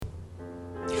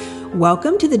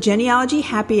Welcome to the Genealogy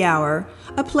Happy Hour,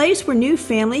 a place where new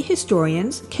family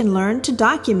historians can learn to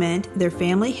document their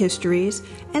family histories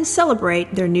and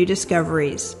celebrate their new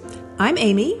discoveries. I'm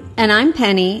Amy. And I'm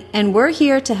Penny, and we're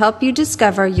here to help you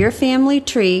discover your family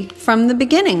tree from the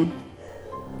beginning.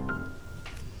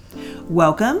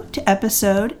 Welcome to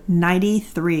episode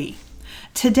 93.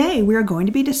 Today we are going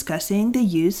to be discussing the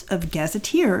use of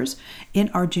Gazetteers in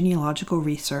our genealogical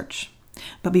research.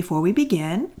 But before we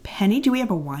begin, Penny, do we have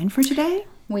a wine for today?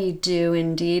 We do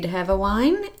indeed have a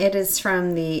wine. It is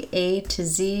from the A to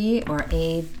Z or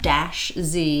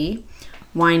A-Z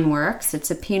Wineworks.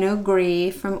 It's a Pinot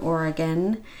Gris from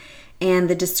Oregon. And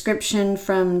the description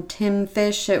from Tim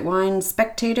Fish at Wine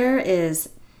Spectator is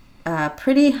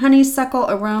pretty honeysuckle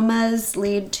aromas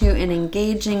lead to an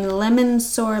engaging lemon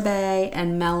sorbet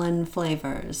and melon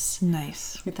flavors.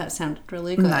 Nice. I thought that sounded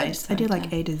really good. Nice. I do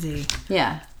like A to Z.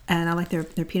 Yeah. And I like their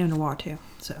Pinot Noir too.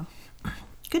 So,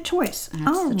 good choice.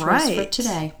 That's the choice for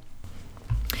today.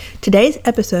 Today's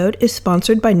episode is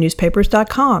sponsored by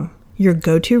newspapers.com, your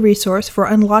go-to resource for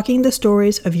unlocking the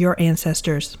stories of your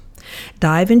ancestors.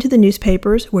 Dive into the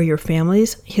newspapers where your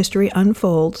family's history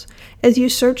unfolds as you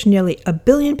search nearly 1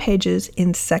 billion pages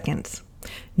in seconds.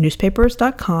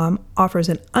 Newspapers.com offers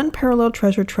an unparalleled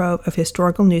treasure trove of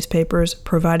historical newspapers,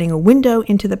 providing a window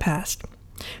into the past.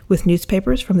 With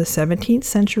newspapers from the 17th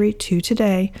century to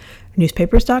today,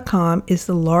 Newspapers.com is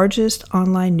the largest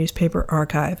online newspaper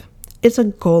archive. It's a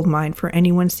goldmine for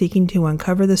anyone seeking to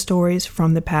uncover the stories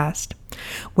from the past.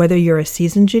 Whether you're a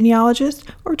seasoned genealogist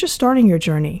or just starting your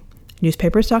journey,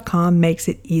 Newspapers.com makes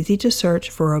it easy to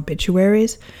search for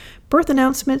obituaries, birth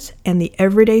announcements, and the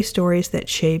everyday stories that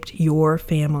shaped your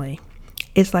family.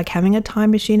 It's like having a time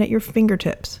machine at your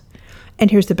fingertips. And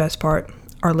here's the best part.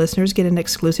 Our listeners get an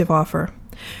exclusive offer.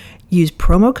 Use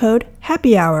promo code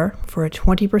HAPPYHOUR for a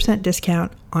 20%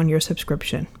 discount on your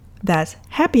subscription. That's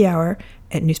Happy Hour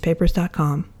at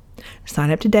newspapers.com.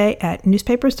 Sign up today at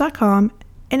newspapers.com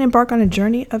and embark on a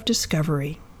journey of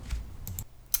discovery.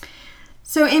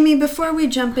 So, Amy, before we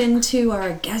jump into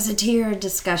our Gazetteer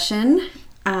discussion,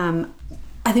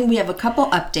 I think we have a couple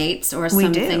updates or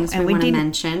some things we want to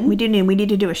mention. We need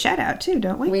to do a shout out too,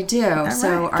 don't we? We do. All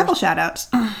so right. A couple shout outs.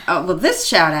 This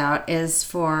shout out is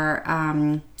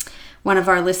for one of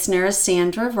our listeners,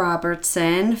 Sandra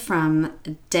Robertson from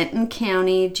Denton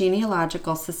County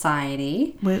Genealogical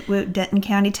Society. Denton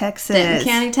County, Texas. Denton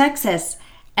County, Texas.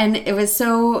 And it was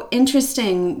so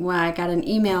interesting when I got an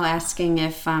email asking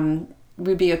if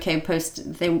we'd be okay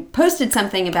they posted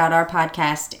something about our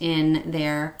podcast in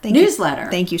their newsletter.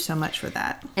 Thank you so much for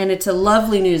that. And it's a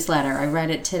lovely newsletter. I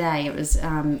read it today. It was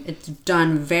it's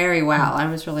done very well. I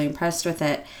was really impressed with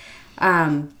it.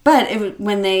 But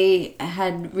when they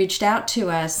had reached out to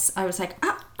us, I was like, I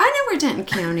know where Denton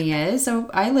County is. So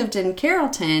I lived in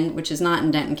Carrollton, which is not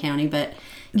in Denton County, but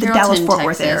the Carrollton, Dallas-Fort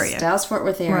Worth area. Dallas-Fort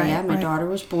Worth area. Right, My daughter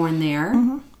was born there.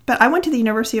 Mm-hmm. But I went to the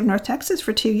University of North Texas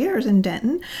for 2 years in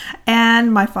Denton,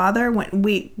 and my father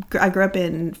I grew up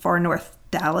in far north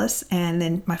Dallas, and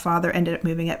then my father ended up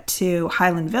moving up to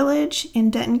Highland Village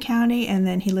in Denton County, and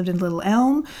then he lived in Little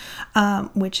Elm,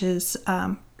 which is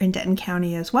in Denton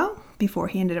County as well, before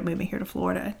he ended up moving here to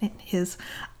Florida in his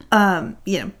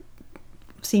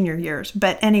senior years.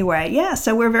 But anyway,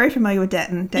 so we're very familiar with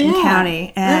Denton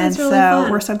County, and really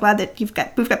fun. We're so glad that we've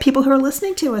got people who are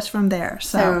listening to us from there.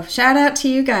 So shout out to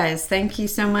you guys. Thank you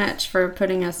so much for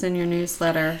putting us in your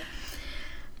newsletter.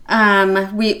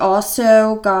 We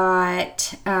also got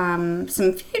some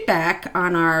feedback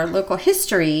on our local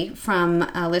history from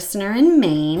a listener in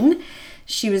Maine.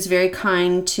 She was very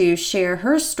kind to share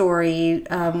her story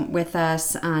with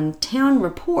us on town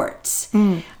reports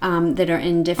that are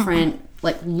in different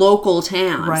local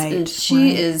towns. Right. And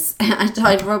she is,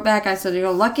 I wrote back, I said,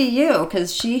 lucky you,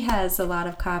 because she has a lot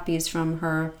of copies from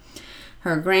her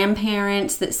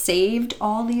grandparents that saved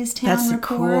all these town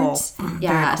reports. Cool.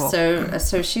 Yeah, cool.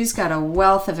 So she's got a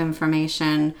wealth of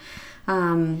information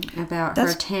about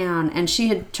her town, and she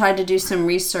had tried to do some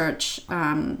research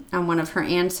on one of her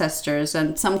ancestors,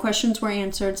 and some questions were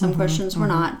answered, some questions were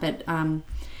not, but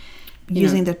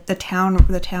using the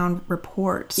town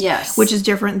reports, yes, which is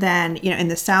different than in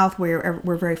the South where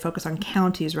we're very focused on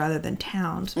counties rather than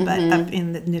towns, but up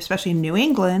especially in New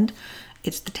England,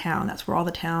 it's the town. That's where all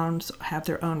the towns have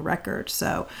their own records.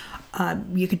 So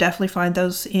you could definitely find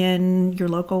those in your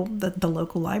local the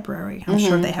local library. I'm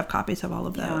sure they have copies of all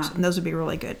of those, and those would be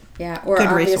really good. Yeah, or good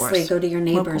obviously resource. Go to your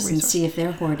neighbors and see if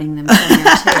they're hoarding them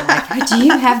somewhere too. Do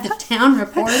you have the town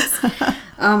reports?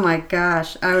 Oh my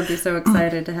gosh, I would be so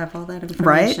excited to have all that information.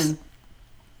 Right.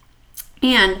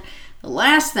 And the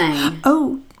last thing.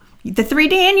 Oh, The Three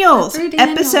Daniels. The Three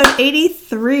Daniels. Episode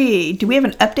 83. Do we have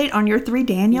an update on your Three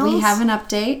Daniels? We have an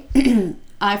update.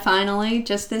 I finally,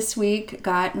 just this week,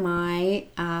 got my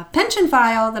pension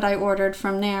file that I ordered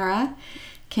from NARA.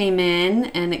 Came in,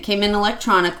 and it came in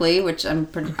electronically, which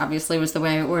obviously was the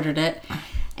way I ordered it.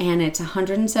 And it's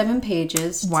 107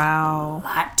 pages. Wow. A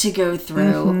lot to go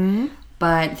through. Mm-hmm.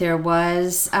 But there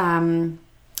was, and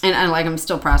I'm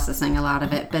still processing a lot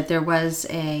of it, but there was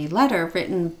a letter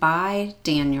written by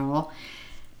Daniel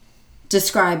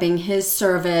describing his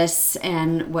service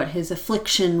and what his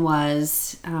affliction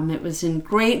was. It was in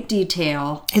great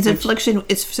detail. His affliction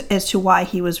is as to why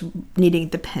he was needing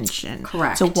the pension.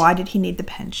 Correct. So why did he need the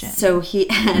pension? So he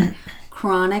had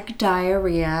chronic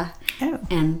diarrhea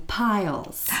and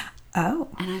piles. Oh.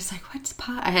 And I was like, what's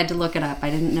piles? I had to look it up. I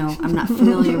didn't know. I'm not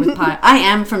familiar with piles. I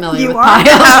am familiar with piles.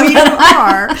 Now you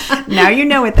are. Now you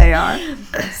know what they are.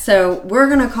 So we're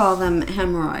going to call them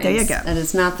hemorrhoids. There you go. That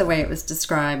is not the way it was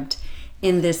described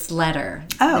in this letter.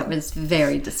 Oh. It was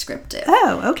very descriptive.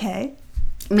 Oh, okay.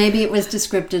 Maybe it was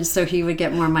descriptive so he would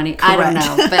get more money. Correct. I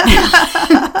don't know.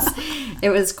 But it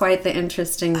was quite the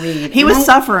interesting read. He was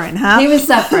suffering, huh? He was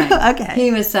suffering. Okay.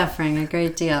 He was suffering a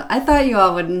great deal. I thought you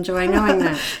all would enjoy knowing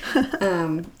that.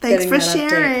 Thanks for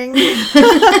sharing.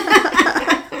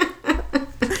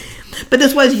 But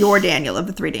this was your Daniel of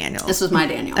the Three Daniels. This was my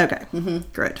Daniel. Okay. Mm-hmm.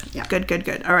 Good. Yeah.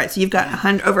 Good. All right. So you've got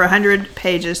over 100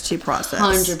 pages to process.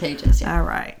 100 pages, yeah. All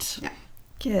right. Yeah.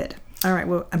 Good. All right.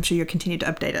 Well, I'm sure you'll continue to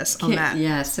update us on that.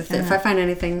 Yes, if I find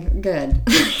anything good.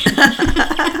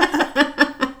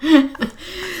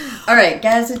 All right,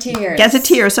 Gazetteers.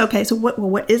 Gazetteers. Okay, so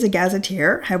what is a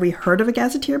gazetteer? Have we heard of a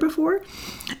gazetteer before?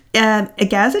 A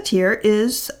gazetteer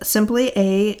is simply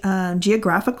a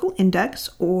geographical index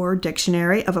or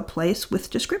dictionary of a place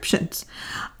with descriptions.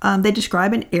 They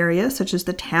describe an area such as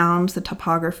the towns, the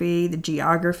topography, the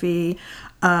geography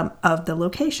of the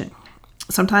location.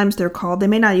 Sometimes they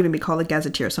may not even be called a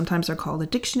gazetteer. Sometimes they're called a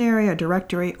dictionary, a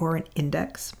directory, or an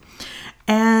index.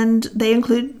 And they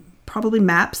include probably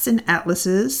maps and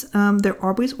atlases. They're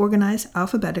always organized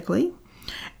alphabetically.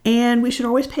 And we should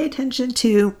always pay attention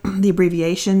to the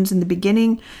abbreviations in the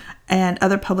beginning and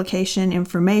other publication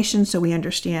information so we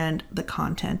understand the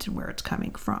content and where it's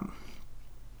coming from.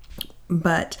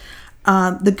 But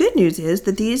the good news is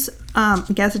that these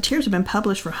gazetteers have been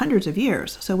published for hundreds of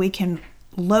years, so we can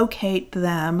locate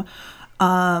them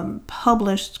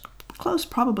published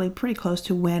probably pretty close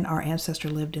to when our ancestor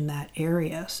lived in that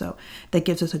area. So that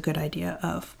gives us a good idea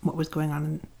of what was going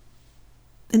on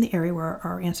in the area where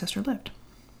our ancestor lived.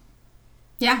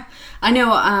 Yeah, I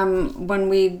know when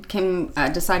we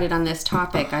decided on this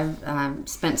topic, I've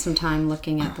spent some time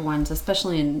looking at the ones,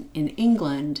 especially in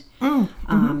England,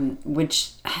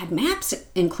 which had maps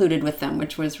included with them,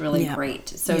 which was really great.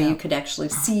 So you could actually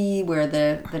see where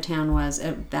the town was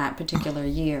at that particular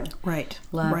year. Right.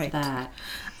 Loved that.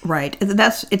 Right.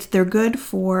 They're good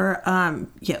for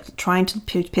trying to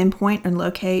pinpoint and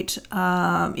locate,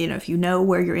 if you know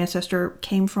where your ancestor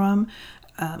came from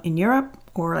in Europe,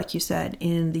 or like you said,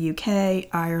 in the UK,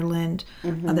 Ireland.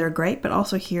 They're great, but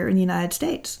also here in the United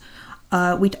States.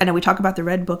 I know we talk about the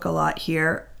Red Book a lot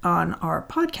here on our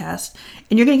podcast,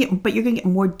 and you're going to get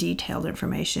more detailed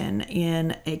information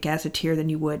in a gazetteer than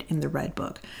you would in the Red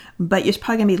Book. But there's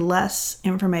probably going to be less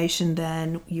information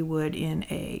than you would in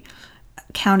a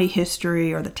county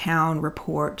history or the town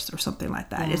reports or something like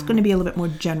that. It's going to be a little bit more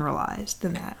generalized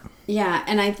than that. Yeah,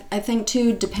 and I think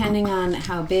too, depending on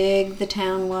how big the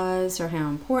town was or how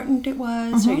important it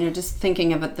was, or just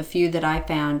thinking of it, the few that I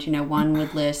found, one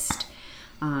would list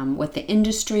what the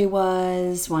industry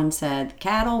was. One said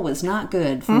cattle was not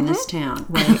good from this town,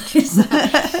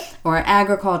 right? Or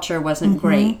agriculture wasn't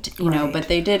great, but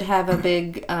they did have a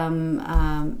big a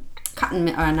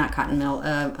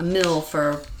mill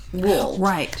for wool.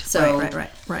 Right. So right.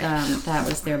 That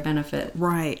was their benefit.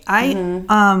 Right.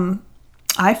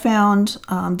 I found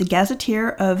the Gazetteer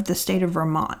of the State of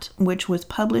Vermont, which was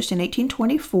published in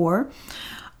 1824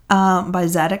 by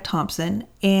Zadok Thompson.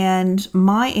 And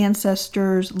my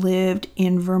ancestors lived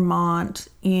in Vermont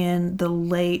in the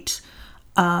late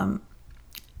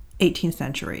 18th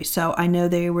century. So I know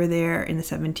they were there in the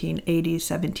 1780s,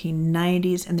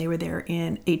 1790s, and they were there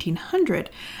in 1800.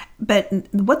 But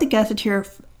what the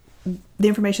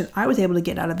information I was able to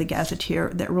get out of the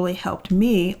Gazetteer that really helped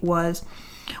me was,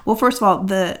 well, first of all,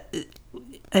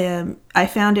 I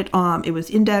found it on, it was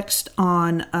indexed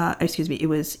on, it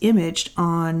was imaged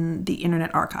on the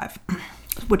Internet Archive,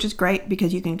 which is great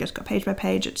because you can just go page by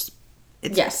page. It's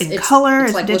color,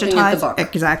 it's like digitized. looking at the book.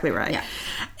 Exactly right. Yeah.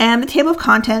 And the table of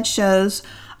contents shows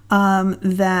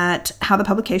that how the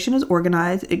publication is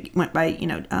organized. It went by,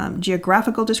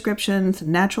 geographical descriptions,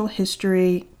 natural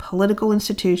history, political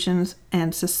institutions,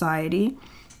 and society.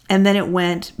 And then it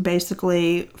went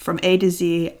basically from A to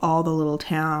Z, all the little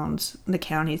towns, the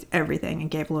counties, everything,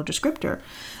 and gave a little descriptor.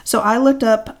 So I looked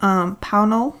up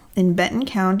Pownell in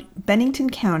Bennington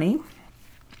County,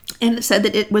 and it said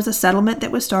that it was a settlement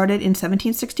that was started in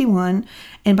 1761,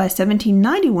 and by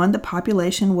 1791, the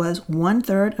population was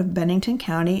 1/3 of Bennington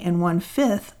County and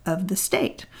 1/5 of the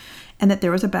state, and that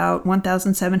there was about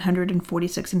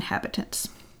 1,746 inhabitants.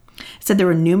 It said there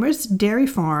were numerous dairy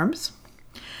farms,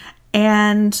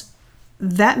 and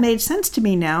that made sense to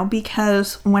me now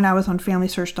because when I was on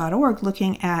FamilySearch.org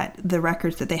looking at the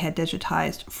records that they had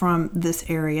digitized from this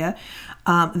area,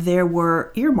 there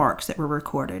were earmarks that were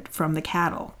recorded from the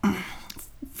cattle.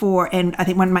 And I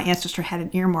think one of my ancestors had an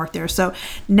earmark there. So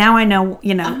now I know,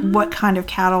 what kind of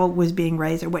cattle was being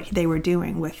raised or what they were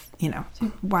doing with,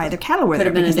 why the cattle were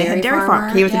there. Because they had dairy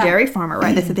farm. He was a dairy farmer,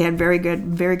 right? They said they had very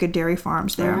good dairy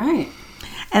farms there. All right.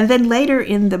 And then later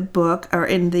in the book or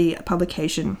in the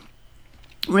publication,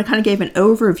 when it kind of gave an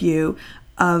overview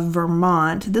of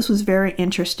Vermont, this was very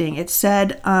interesting. It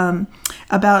said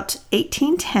about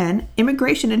 1810,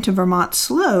 immigration into Vermont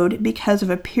slowed because of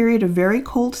a period of very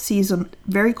cold seasons,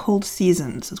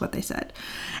 is what they said.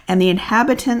 And the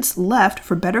inhabitants left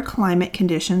for better climate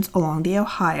conditions along the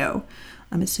Ohio.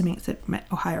 I'm assuming it's the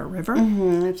Ohio River.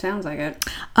 Mm-hmm, it sounds like it.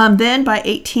 Then by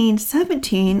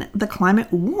 1817, the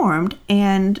climate warmed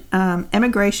and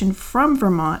immigration from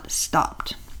Vermont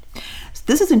stopped.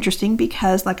 This is interesting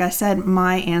because, like I said,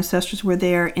 my ancestors were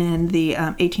there in the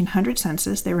 1800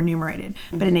 census. They were enumerated.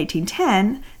 Mm-hmm. But in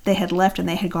 1810, they had left and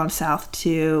they had gone south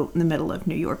to the middle of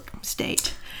New York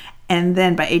State. And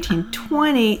then by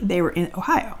 1820, they were in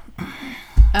Ohio.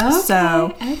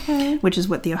 Okay. Which is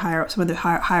what some of the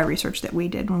Ohio research that we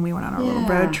did when we went on our little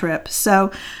road trip.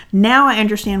 So now I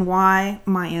understand why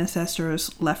my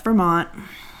ancestors left Vermont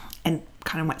and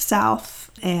kind of went south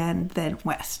and then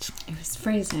west. It was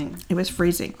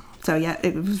freezing. So yeah,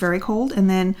 it was very cold, and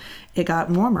then it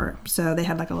got warmer. So they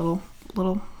had like a little.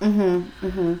 Mm-hmm.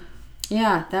 Mm-hmm.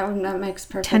 Yeah, that makes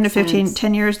perfect 10 to 15, sense.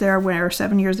 10 years there, or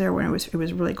 7 years there when it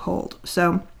was really cold.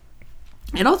 So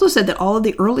it also said that all of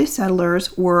the early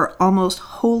settlers were almost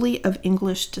wholly of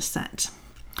English descent.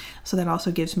 So that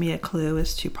also gives me a clue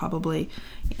as to probably,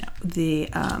 the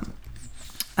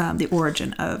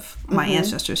origin of my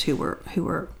ancestors who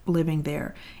were living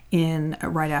there in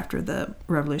right after the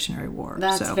Revolutionary War.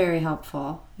 That's very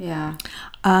helpful. Yeah.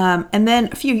 And then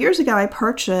a few years ago, I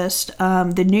purchased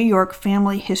the New York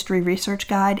Family History Research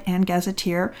Guide and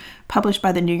Gazetteer, published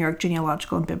by the New York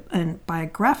Genealogical and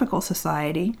Biographical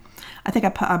Society. I think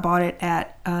I bought it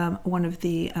at one of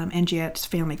the NGS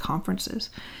family conferences.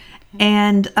 Okay.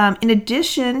 And in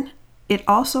addition, it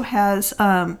also has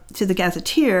to the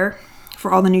Gazetteer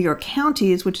for all the New York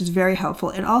counties, which is very helpful.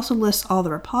 It also lists all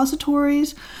the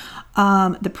repositories,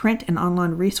 the print and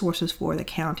online resources for the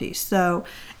counties. So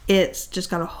it's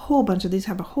just got a whole bunch of these,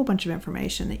 have a whole bunch of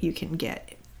information that you can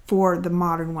get for the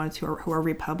modern ones who are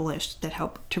republished that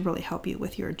help to really help you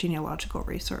with your genealogical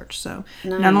research. So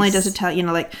Not only does it tell,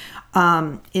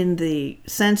 in the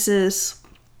census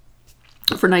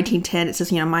for 1910, it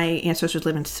says, my ancestors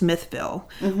live in Smithville.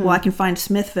 Mm-hmm. Well, I can find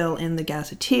Smithville in the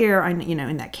Gazetteer,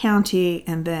 in that county,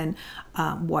 and then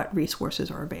what resources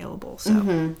are available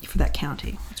for that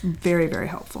county. It's very, very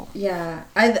helpful. Yeah.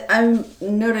 I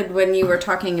noted when you were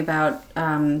talking about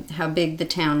how big the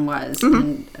town was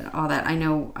and all that. I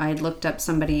know I looked up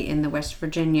somebody in the West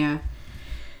Virginia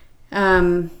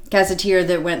Gazetteer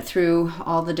that went through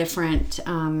all the different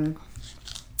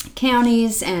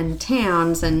counties and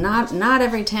towns, and not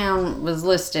every town was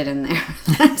listed in there.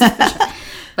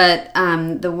 But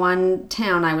the one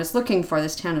town I was looking for,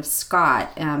 this town of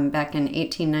Scott, back in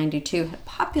 1892, had a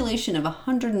population of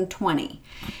 120,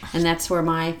 and that's where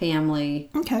my family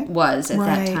was at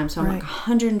that time. So I'm like,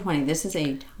 120. This is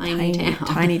a tiny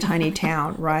town. Tiny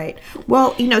town, right?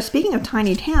 Well, speaking of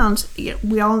tiny towns,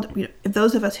 we all,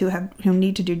 those of us who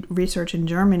need to do research in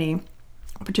Germany,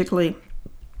 particularly.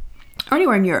 Or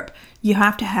anywhere in Europe, you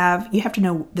have to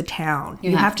know the town.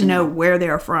 You have to know where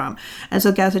they're from. And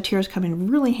so Gazetteers come in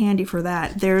really handy for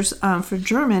that. There's, for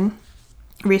German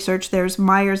research, there's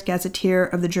Meyer's Gazetteer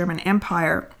of the German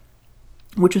Empire,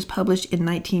 which was published in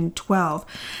 1912.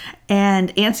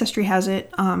 And Ancestry has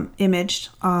it imaged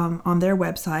on their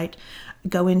website.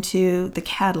 Go into the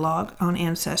catalog on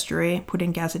Ancestry, put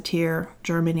in Gazetteer,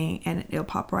 Germany, and it'll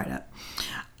pop right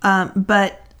up.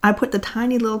 But I put the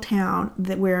tiny little town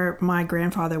where my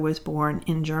grandfather was born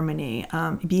in Germany,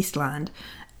 Biesland,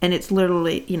 and it's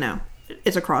literally,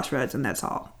 it's a crossroads, and that's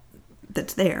all.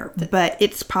 that's there, but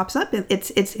it pops up.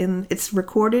 It's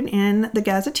recorded in the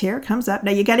Gazetteer. It comes up.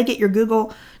 Now you got to get your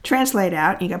Google Translate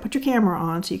out. You got to put your camera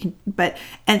on so you can.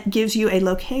 And it gives you a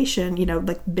location.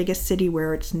 Like biggest city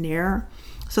where it's near.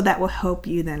 So that will help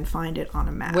you then find it on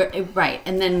a map. Right,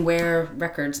 and then where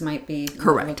records might be.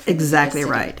 Correct. Exactly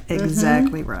right.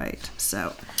 Exactly right.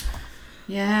 So.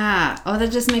 Yeah. Oh,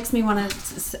 that just makes me want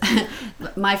to.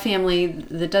 My family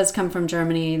that does come from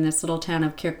Germany, in this little town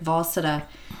of Kirchwalsede,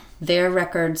 their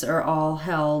records are all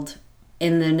held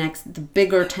in the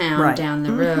bigger town down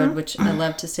the road, which I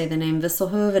love to say the name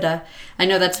Visselhoevede. I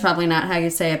know that's probably not how you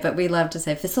say it, but we love to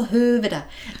say Visselhoevede.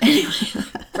 Anyway,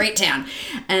 great town.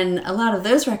 And a lot of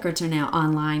those records are now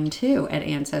online too at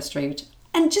Ancestry.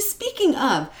 And just speaking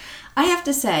of, I have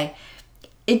to say,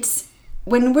 it's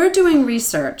when we're doing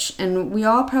research, and we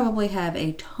all probably have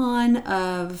a ton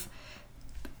of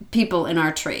people in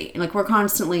our tree. Like, we're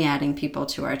constantly adding people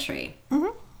to our tree.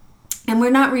 Mm-hmm. And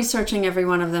we're not researching every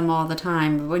one of them all the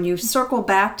time. But when you circle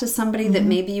back to somebody that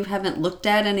maybe you haven't looked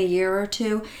at in a year or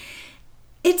two,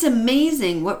 it's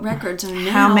amazing what records are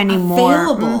now how many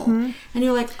available. More? Mm-hmm. And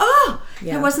you're like,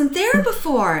 it wasn't there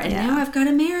before. And now I've got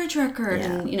a marriage record.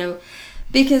 And,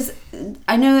 because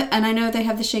I know they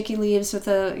have the shaky leaves with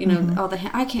the, all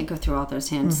the, I can't go through all those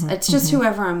hints. It's just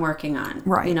whoever I'm working on.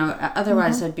 Right.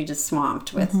 Otherwise I'd be just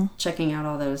swamped with checking out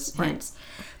all those hints.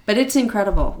 But it's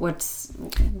incredible what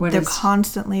they're is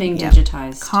constantly being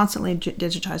digitized. Constantly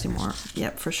digitizing more.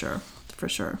 Yep, for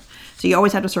sure. So you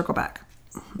always have to circle back.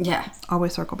 Yeah.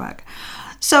 Always circle back.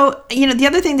 So, the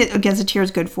other thing that a Gazetteer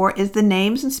is good for is the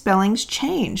names and spellings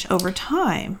change over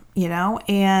time,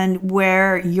 and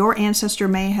where your ancestor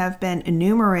may have been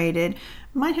enumerated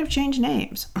might have changed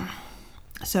names.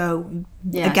 So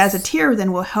a Gazetteer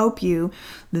then will help you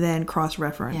then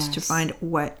cross-reference to find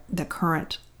what the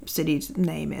current city's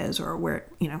name is or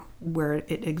where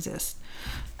it exists.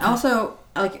 Also,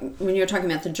 like when you're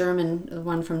talking about the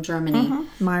one from Germany,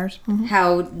 Myers,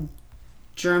 how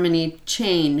Germany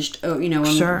changed,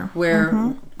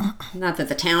 where not that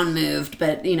the town moved,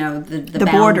 but the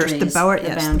borders,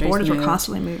 boundaries, the borders were moved.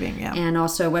 constantly moving, and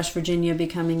also West Virginia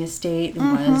becoming a state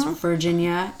was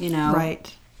Virginia,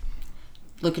 right.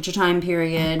 Look at your time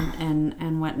period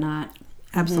and whatnot.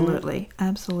 Absolutely.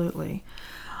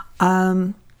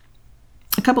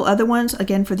 A couple other ones,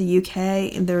 again, for the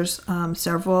UK, there's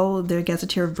several. The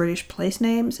Gazetteer of British Place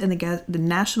Names and the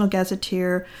National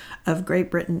Gazetteer of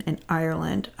Great Britain and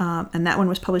Ireland. And that one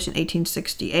was published in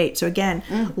 1868. So again,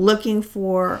 looking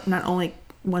for not only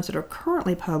ones that are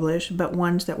currently published, but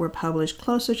ones that were published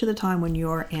closer to the time when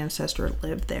your ancestor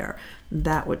lived there.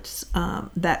 That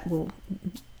will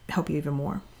help you even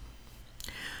more.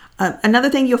 Another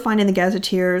thing you'll find in the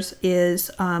Gazetteers is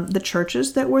the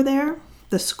churches that were there,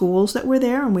 the schools that were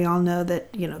there, and we all know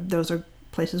that those are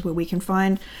places where we can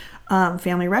find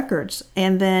family records.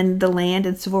 And then the land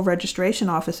and civil registration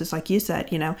offices, like you said,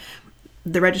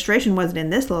 the registration wasn't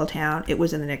in this little town, it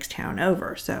was in the next town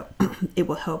over. So it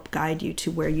will help guide you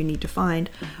to where you need to find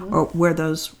or where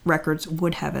those records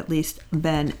would have at least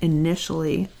been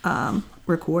initially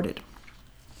recorded.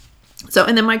 So,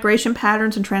 and then migration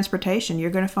patterns and transportation,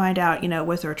 you're going to find out,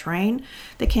 was there a train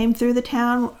that came through the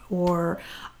town or,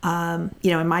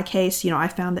 in my case, I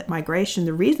found that migration,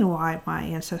 the reason why my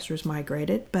ancestors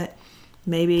migrated, but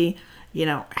maybe,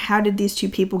 how did these two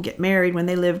people get married when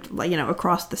they lived,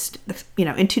 across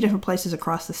in two different places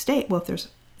across the state? Well, if there's,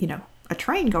 a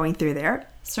train going through there,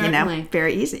 certainly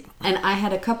very easy. And I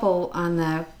had a couple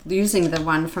using the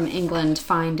one from England,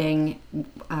 finding,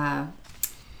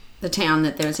 the town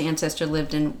that their ancestor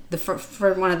lived in.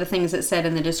 For one of the things it said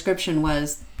in the description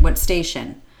was what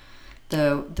station,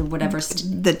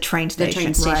 the train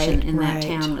station in that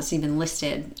town was even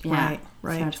listed. Yeah.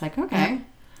 Right. So it's like, okay.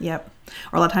 Yep.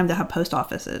 Or a lot of times they'll have post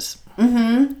offices.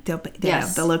 Mm-hmm.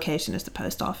 The location is the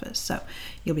post office, so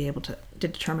you'll be able to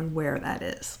determine where that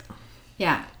is.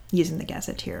 Yeah. Using the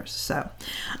Gazetteers. So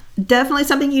definitely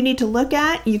something you need to look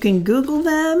at. You can Google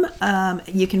them.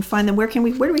 You can find them. Where do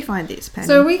we find these, Penny?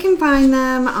 So we can find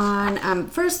them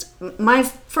on my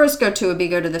first go-to would be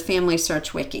go to the Family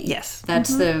Search Wiki. Yes.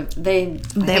 That's they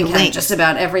have links. Just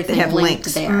about everything linked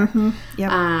there. Mm-hmm.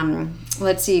 Yep.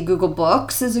 Let's see, Google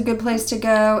Books is a good place to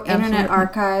go. Absolutely. Internet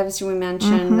Archives, we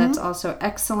mentioned, that's also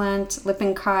excellent.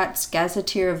 Lippincot's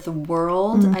Gazetteer of the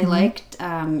World, I liked,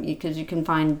 because you can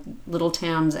find little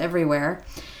towns everywhere.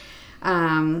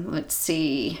 Let's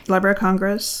see. Library of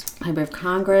Congress. Library of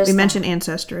Congress. We mentioned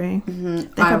Ancestry. Mm-hmm.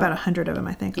 They've got about 100 of them,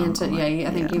 I think. I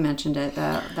think you mentioned it.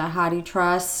 The Hadi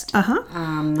Trust. Yep.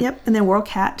 And then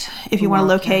WorldCat, if you want to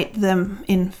locate them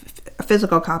in a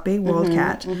physical copy,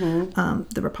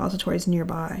 WorldCat, the repositories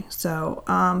nearby. So,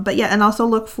 but yeah, and also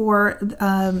look for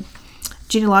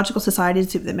genealogical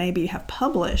societies that maybe have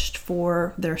published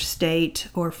for their state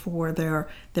or for their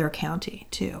county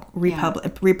to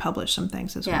republish some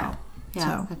things as well.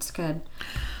 Yeah, so. That's good.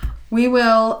 We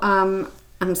will, I'm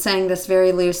saying this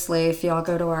very loosely. If y'all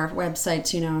go to our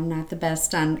websites, I'm not the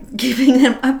best on keeping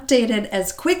them updated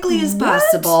as quickly as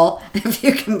possible, if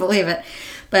you can believe it.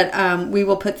 But we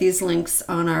will put these links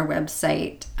on our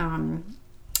website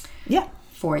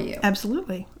for you.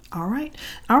 Absolutely. All right.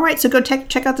 So go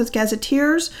check out those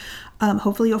Gazetteers.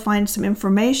 Hopefully you'll find some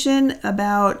information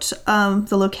about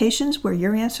the locations where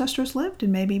your ancestors lived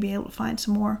and maybe be able to find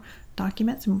some more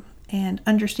documents and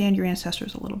understand your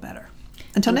ancestors a little better.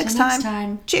 Until next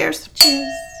time. Cheers.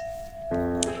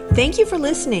 Thank you for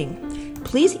listening.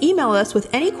 Please email us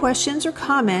with any questions or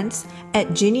comments at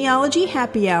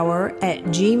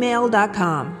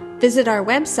genealogyhappyhour@gmail.com. Visit our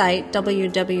website,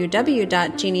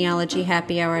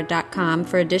 www.genealogyhappyhour.com,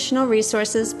 for additional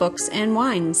resources, books, and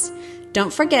wines.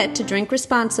 Don't forget to drink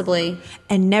responsibly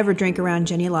and never drink around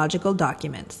genealogical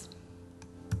documents.